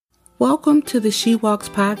Welcome to the She Walks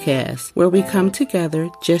podcast, where we come together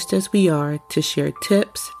just as we are to share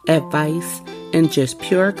tips, advice, and just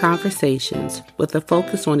pure conversations with a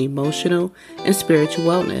focus on emotional and spiritual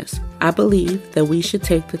wellness. I believe that we should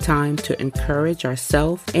take the time to encourage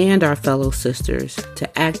ourselves and our fellow sisters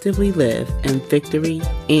to actively live in victory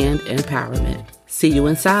and empowerment. See you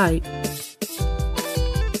inside.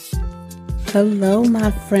 Hello, my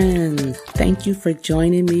friends. Thank you for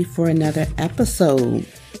joining me for another episode.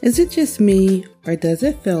 Is it just me, or does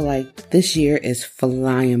it feel like this year is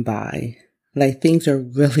flying by? Like things are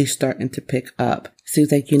really starting to pick up.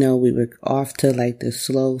 Seems like, we were off to like this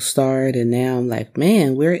slow start, and now I'm like,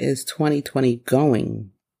 man, where is 2020 going?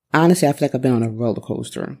 Honestly, I feel like I've been on a roller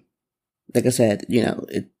coaster. Like I said,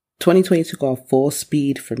 2020 took off full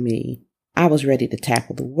speed for me. I was ready to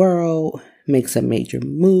tackle the world, make some major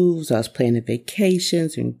moves. I was planning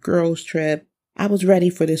vacations and girls' trip. I was ready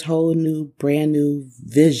for this whole brand new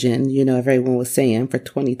vision, everyone was saying for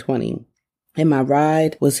 2020. And my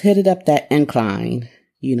ride was headed up that incline,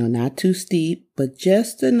 not too steep, but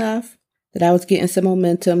just enough that I was getting some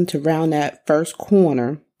momentum to round that first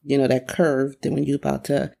corner, that curve. Then when you're about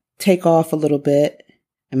to take off a little bit,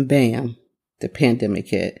 and bam, the pandemic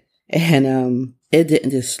hit. And it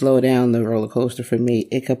didn't just slow down the roller coaster for me.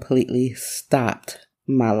 It completely stopped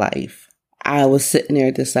my life. I was sitting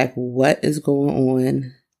there just like, what is going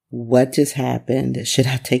on? What just happened? Should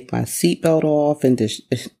I take my seatbelt off and just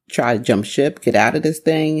try to jump ship, get out of this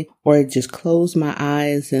thing? Or just close my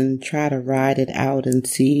eyes and try to ride it out and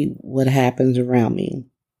see what happens around me?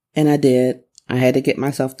 And I did. I had to get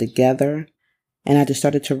myself together. And I just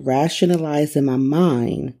started to rationalize in my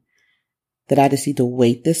mind that I just need to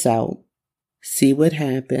wait this out, see what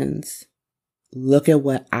happens, look at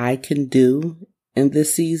what I can do in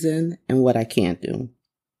this season and what I can't do.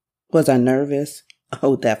 Was I nervous?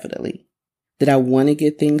 Oh, definitely. Did I want to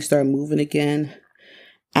get things start moving again?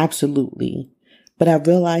 Absolutely. But I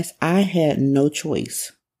realized I had no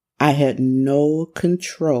choice. I had no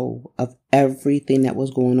control of everything that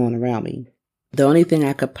was going on around me. The only thing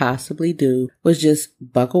I could possibly do was just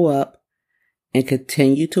buckle up and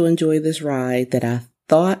continue to enjoy this ride that I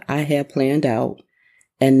thought I had planned out,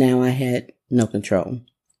 and now I had no control.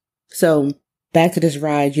 So back to this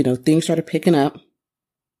ride, things started picking up.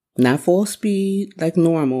 Not full speed like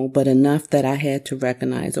normal, but enough that I had to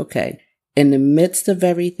recognize, okay, in the midst of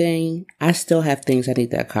everything, I still have things I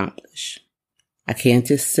need to accomplish. I can't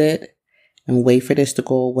just sit and wait for this to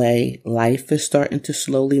go away. Life is starting to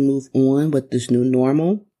slowly move on with this new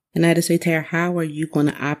normal. And I had to say, Tara, how are you going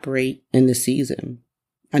to operate in the season?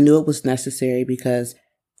 I knew it was necessary because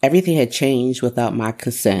everything had changed without my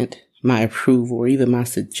consent, my approval, or even my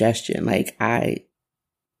suggestion.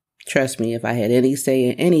 Trust me, if I had any say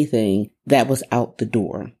in anything, that was out the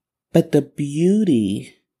door. But the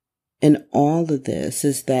beauty in all of this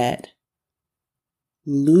is that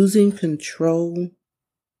losing control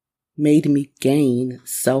made me gain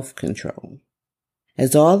self-control.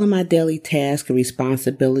 As all of my daily tasks and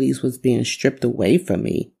responsibilities was being stripped away from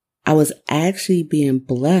me, I was actually being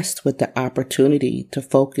blessed with the opportunity to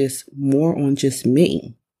focus more on just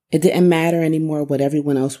me. It didn't matter anymore what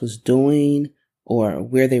everyone else was doing or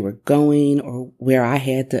where they were going or where I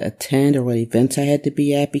had to attend or what events I had to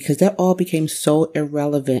be at, because that all became so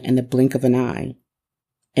irrelevant in the blink of an eye.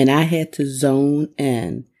 And I had to zone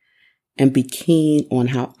in and be keen on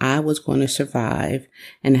how I was going to survive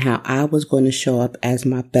and how I was going to show up as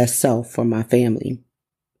my best self for my family.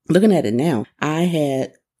 Looking at it now, I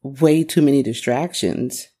had way too many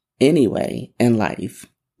distractions anyway in life.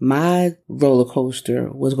 My roller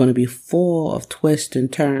coaster was going to be full of twists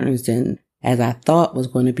and turns, and as I thought was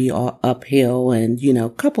going to be all uphill and, a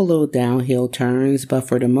couple little downhill turns, but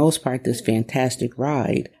for the most part, this fantastic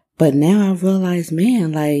ride. But now I realize,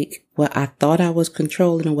 man, what I thought I was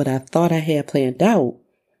controlling and what I thought I had planned out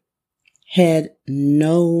had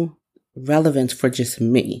no relevance for just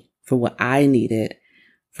me, for what I needed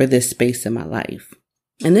for this space in my life.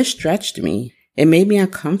 And this stretched me. It made me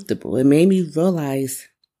uncomfortable. It made me realize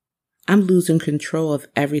I'm losing control of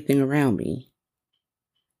everything around me.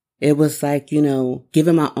 It was like,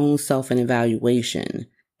 giving my own self an evaluation.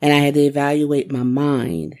 And I had to evaluate my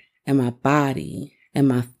mind and my body and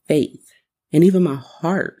my faith and even my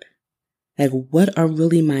heart. Like, what are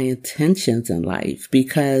really my intentions in life?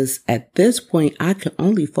 Because at this point, I could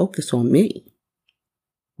only focus on me.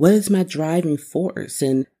 What is my driving force?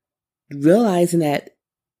 And realizing that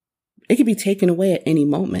it could be taken away at any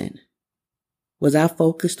moment. Was I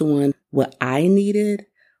focused on what I needed,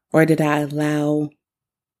 or did I allow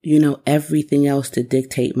everything else to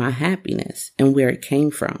dictate my happiness and where it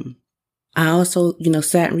came from? I also,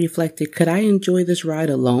 sat and reflected, could I enjoy this ride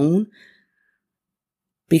alone?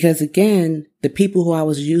 Because again, the people who I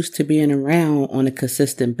was used to being around on a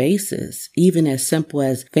consistent basis, even as simple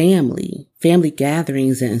as family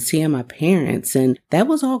gatherings and seeing my parents, and that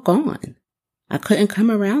was all gone. I couldn't come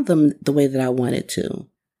around them the way that I wanted to.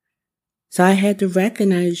 So I had to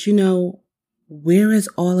recognize, where is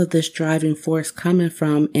all of this driving force coming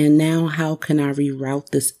from? And now how can I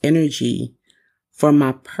reroute this energy for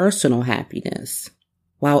my personal happiness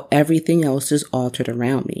while everything else is altered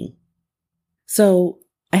around me? So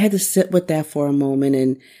I had to sit with that for a moment.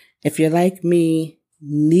 And if you're like me,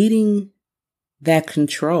 needing that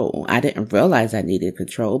control, I didn't realize I needed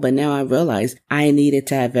control, but now I realize I needed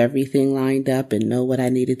to have everything lined up and know what I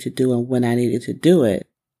needed to do and when I needed to do it.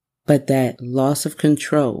 But that loss of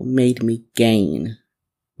control made me gain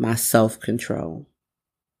my self-control.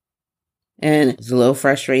 And I was a little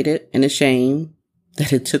frustrated and ashamed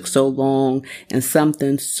that it took so long and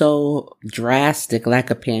something so drastic like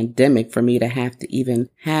a pandemic for me to have to even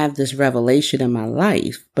have this revelation in my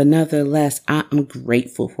life. But nevertheless, I'm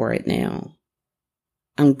grateful for it now.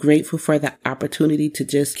 I'm grateful for the opportunity to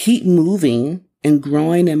just keep moving and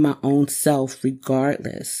growing in my own self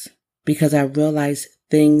regardless, because I realize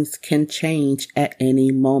things can change at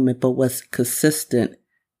any moment, but what's consistent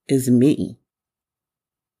is me.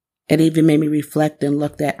 It even made me reflect and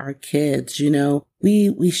look at our kids.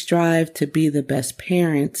 We strive to be the best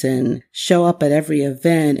parents and show up at every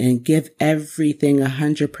event and give everything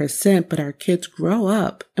 100%, but our kids grow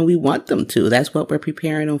up and we want them to. That's what we're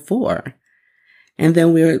preparing them for. And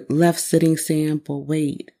then we're left sitting saying, but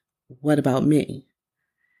wait, what about me?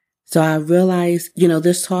 So I realized,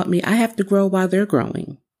 this taught me I have to grow while they're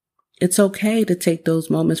growing. It's okay to take those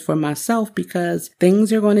moments for myself because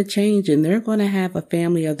things are going to change and they're going to have a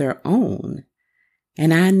family of their own.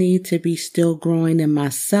 And I need to be still growing in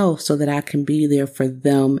myself so that I can be there for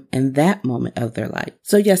them in that moment of their life.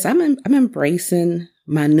 So yes, I'm embracing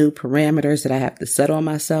my new parameters that I have to set on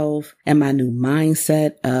myself and my new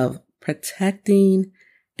mindset of protecting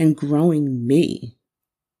and growing me.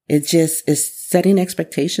 It just is setting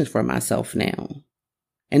expectations for myself now.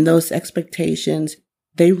 And those expectations,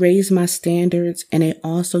 they raise my standards and they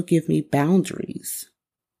also give me boundaries.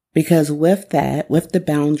 Because with the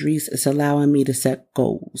boundaries, it's allowing me to set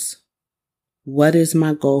goals. What is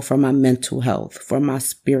my goal for my mental health, for my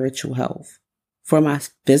spiritual health, for my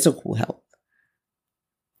physical health?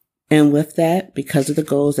 And with that, because of the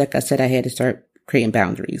goals, like I said, I had to start creating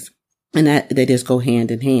boundaries. And they just go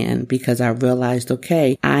hand in hand because I realized,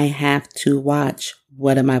 okay, I have to watch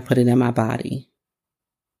what am I putting in my body.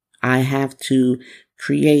 I have to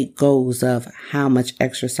create goals of how much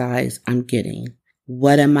exercise I'm getting.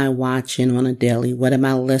 What am I watching on a daily? What am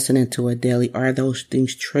I listening to a daily? Are those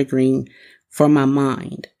things triggering for my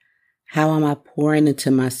mind? How am I pouring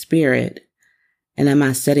into my spirit? And am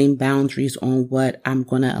I setting boundaries on what I'm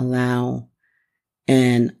going to allow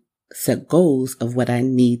and set goals of what I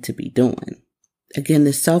need to be doing? Again,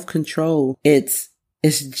 the self-control, it's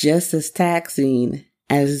just as taxing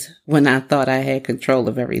as when I thought I had control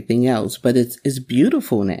of everything else, but it's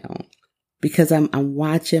beautiful now because I'm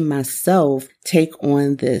watching myself take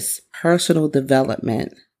on this personal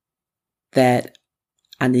development that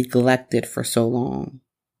I neglected for so long.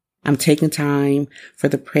 I'm taking time for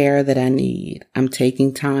the prayer that I need. I'm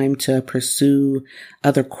taking time to pursue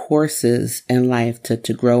other courses in life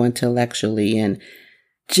to grow intellectually and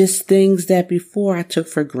just things that before I took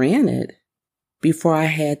for granted, before I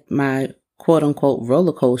had my quote unquote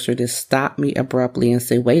roller coaster to stop me abruptly and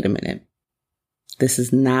say, wait a minute,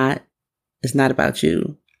 it's not about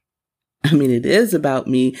you. I mean, it is about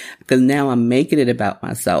me because now I'm making it about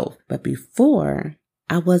myself. But before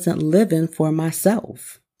I wasn't living for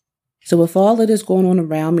myself. So with all of this going on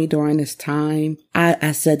around me during this time,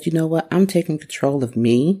 I said, you know what? I'm taking control of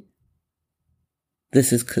me.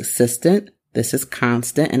 This is consistent. This is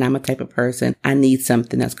constant. And I'm a type of person, I need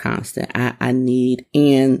something that's constant. I need,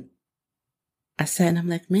 and I sat and I'm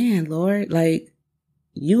like, man, Lord, like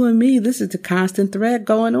you and me, this is the constant thread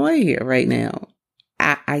going on here right now.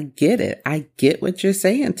 I get it. I get what you're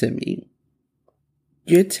saying to me.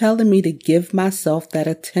 You're telling me to give myself that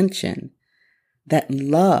attention, that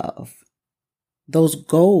love, those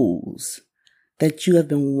goals that you have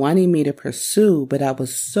been wanting me to pursue, but I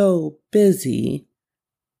was so busy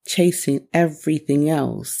chasing everything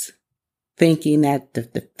else, thinking that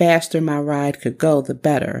the faster my ride could go, the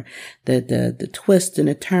better, the twists and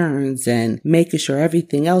the turns and making sure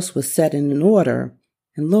everything else was set in order.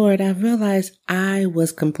 And Lord, I realized I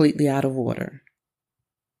was completely out of order.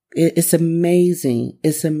 It's amazing.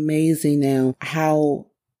 It's amazing now how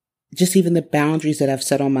just even the boundaries that I've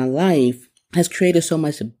set on my life has created so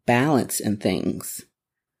much balance in things.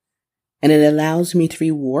 And it allows me to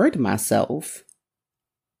reward myself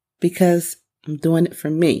because I'm doing it for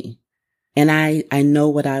me. And I know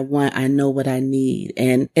what I want. I know what I need.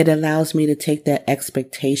 And it allows me to take that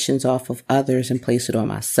expectations off of others and place it on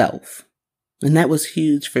myself. And that was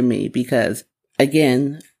huge for me because,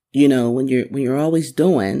 again, when you're always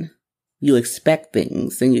doing, you expect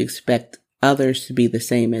things and you expect others to be the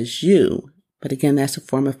same as you. But again, that's a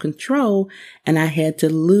form of control. And I had to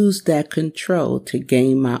lose that control to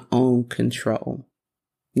gain my own control.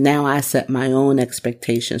 Now I set my own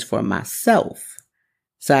expectations for myself.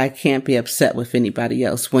 So I can't be upset with anybody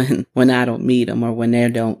else when I don't meet them or when they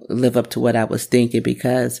don't live up to what I was thinking,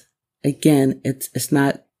 because again, it's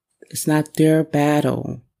not their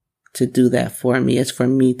battle to do that for me. It's for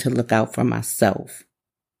me to look out for myself.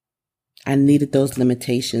 I needed those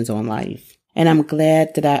limitations on life. And I'm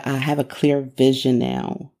glad that I have a clear vision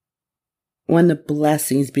now on the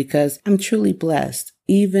blessings, because I'm truly blessed.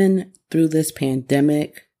 Even through this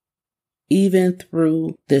pandemic, even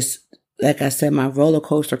through this, like I said, my roller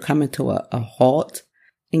coaster coming to a halt.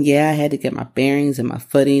 And yeah, I had to get my bearings and my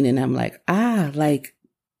footing. And I'm like,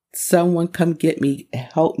 someone come get me,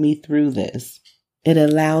 help me through this. It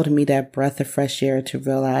allowed me that breath of fresh air to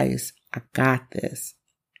realize I got this.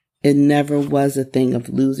 It never was a thing of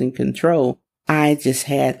losing control. I just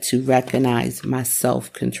had to recognize my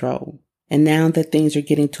self-control. And now that things are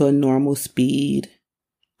getting to a normal speed,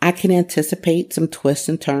 I can anticipate some twists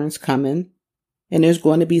and turns coming. And there's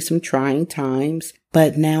going to be some trying times.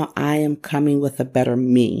 But now I am coming with a better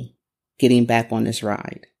me getting back on this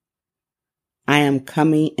ride. I am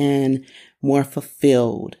coming in more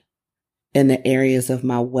fulfilled in the areas of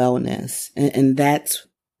my wellness. And that's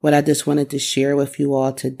what I just wanted to share with you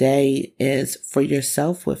all today, is for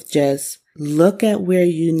yourself, with just look at where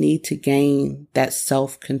you need to gain that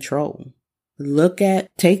self-control.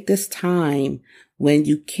 Take this time when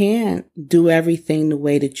you can't do everything the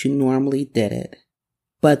way that you normally did it.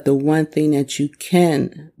 But the one thing that you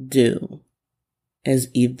can do is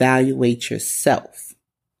evaluate yourself.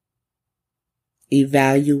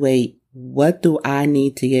 Evaluate, what do I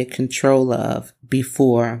need to get control of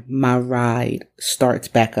before my ride starts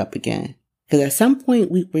back up again? Because at some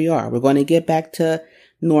point we're going to get back to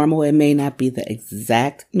normal. It may not be the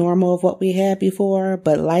exact normal of what we had before,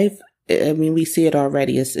 but life, we see it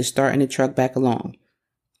already. It's starting to truck back along.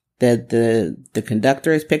 The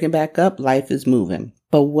conductor is picking back up. Life is moving.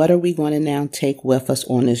 But what are we going to now take with us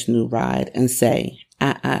on this new ride and say,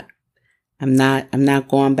 I'm not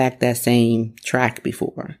going back that same track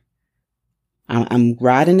before. I'm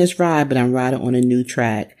riding this ride, but I'm riding on a new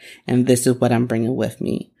track. And this is what I'm bringing with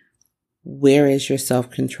me. Where is your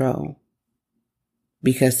self-control?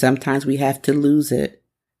 Because sometimes we have to lose it.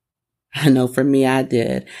 I know for me, I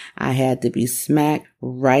did. I had to be smacked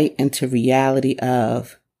right into reality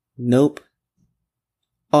of, nope.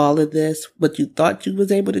 All of this, what you thought you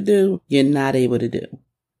was able to do, you're not able to do.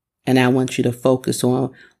 And I want you to focus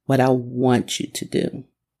on what I want you to do.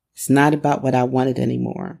 It's not about what I wanted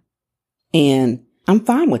anymore. And I'm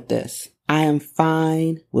fine with this. I am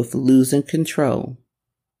fine with losing control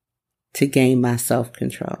to gain my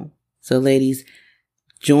self-control. So ladies,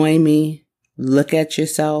 join me. Look at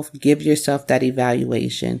yourself. Give yourself that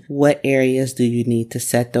evaluation. What areas do you need to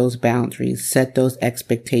set those boundaries, set those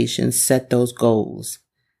expectations, set those goals?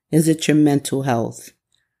 Is it your mental health?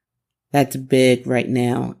 That's big right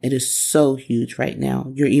now. It is so huge right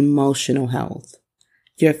now. Your emotional health,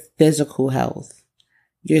 your physical health,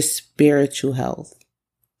 your spiritual health.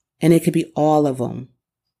 And it could be all of them.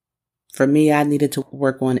 For me, I needed to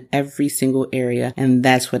work on every single area. And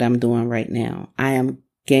that's what I'm doing right now. I am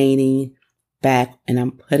gaining back and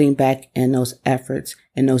I'm putting back in those efforts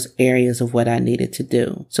in those areas of what I needed to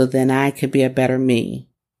do. So then I could be a better me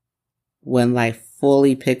when life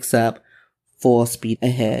fully picks up full speed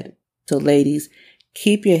ahead. So ladies,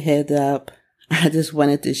 keep your head up. I just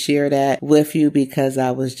wanted to share that with you because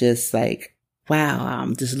I was just like, wow,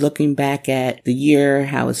 I'm just looking back at the year,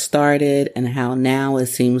 how it started and how now it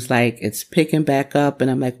seems like it's picking back up.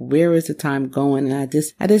 And I'm like, where is the time going? And I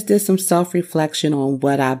just did some self-reflection on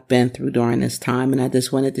what I've been through during this time. And I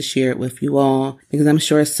just wanted to share it with you all because I'm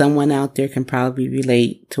sure someone out there can probably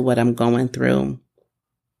relate to what I'm going through.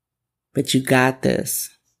 But you got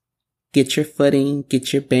this. Get your footing,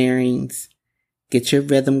 get your bearings, get your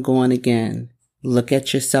rhythm going again. Look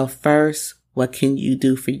at yourself first. What can you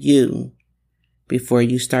do for you before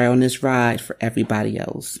you start on this ride for everybody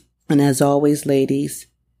else? And as always, ladies,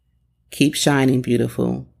 keep shining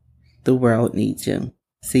beautiful. The world needs you.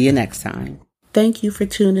 See you next time. Thank you for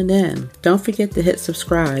tuning in. Don't forget to hit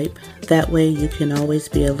subscribe. That way you can always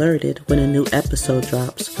be alerted when a new episode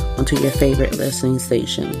drops onto your favorite listening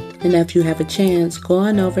station. And if you have a chance, go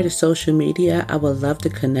on over to social media. I would love to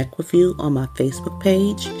connect with you on my Facebook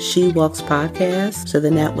page, She Walks Podcast, so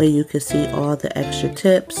then that way you can see all the extra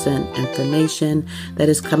tips and information that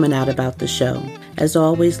is coming out about the show. As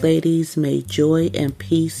always, ladies, may joy and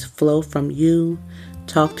peace flow from you.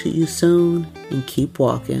 Talk to you soon and keep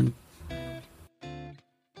walking.